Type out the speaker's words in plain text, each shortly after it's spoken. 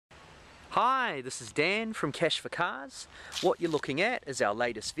Hi, this is Dan from Cash4Cars. What you're looking at is our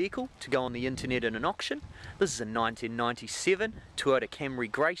latest vehicle to go on the internet in an auction. This is a 1997 Toyota Camry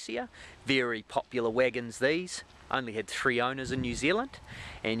Gracia. Very popular wagons these. Only had 3 owners in New Zealand.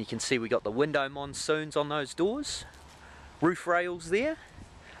 And you can see we got the window monsoons on those doors. Roof rails there.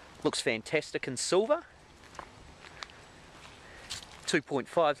 Looks fantastic in silver.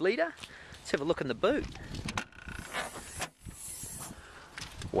 2.5 litre. Let's have a look in the boot.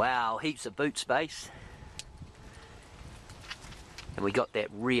 Wow, heaps of boot space. And we got that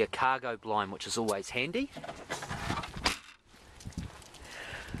rear cargo blind, which is always handy.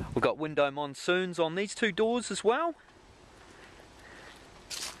 We've got window monsoons on these 2 doors as well.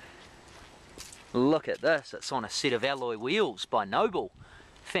 Look at this, it's on a set of alloy wheels by Noble.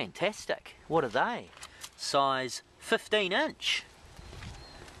 Fantastic. What are they? Size 15-inch.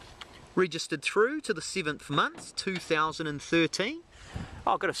 Registered through to the 7th month, 2013.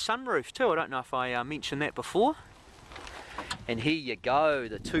 Oh, I've got a sunroof too, I don't know if I mentioned that before. And here you go,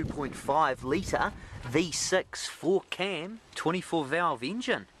 the 2.5 litre V6 4-cam 24 valve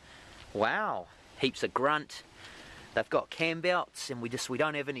engine. Wow, heaps of grunt. They've got cam belts and we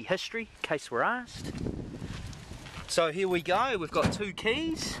don't have any history in case we're asked. So here we go, we've got 2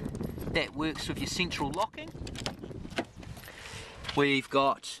 keys. That works with your central locking. We've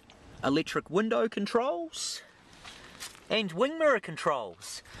got electric window controls and wing mirror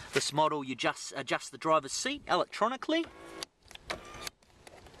controls. This model you just adjust the driver's seat electronically.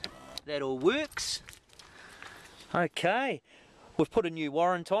 That all works. Okay, we've put a new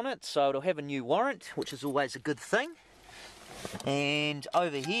warrant on it, so it'll have a new warrant, which is always a good thing. And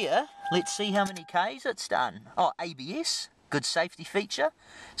over here, let's see how many Ks it's done. Oh, ABS, good safety feature.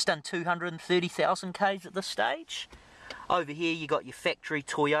 It's done 230,000 Ks at this stage. Over here you got your factory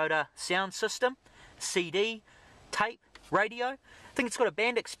Toyota sound system, CD, tape, radio. I think it's got a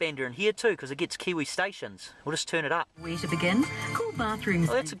band expander in here too because it gets Kiwi stations. We'll just turn it up. Where to begin? Cool bathrooms.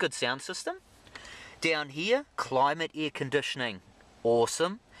 Oh, that's a good sound system. Down here, climate air conditioning.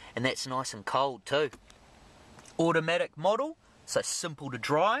 Awesome. And that's nice and cold too. Automatic model, so simple to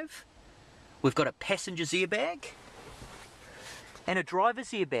drive. We've got a passenger's airbag and a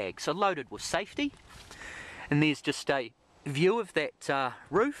driver's airbag, so loaded with safety. And there's just a view of that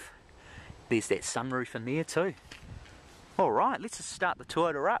roof. There's that sunroof in there too. Alright, let's just start the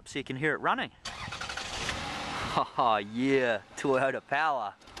Toyota up so you can hear it running. Oh yeah, Toyota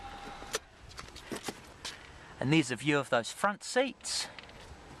power. And there's a view of those front seats.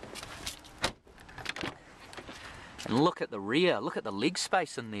 And look at the rear, look at the leg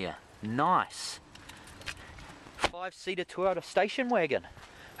space in there. Nice. 5-seater Toyota station wagon.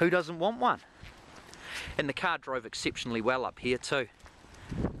 Who doesn't want one? And the car drove exceptionally well up here too.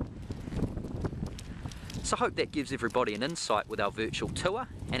 So I hope that gives everybody an insight with our virtual tour.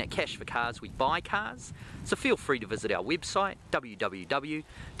 And at Cash4Cars we buy cars. So feel free to visit our website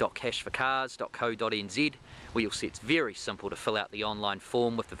www.cash4cars.co.nz, where you'll see it's very simple to fill out the online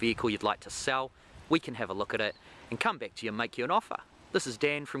form with the vehicle you'd like to sell. We can have a look at it and come back to you and make you an offer. This is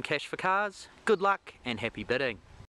Dan from Cash4Cars. Good luck and happy bidding.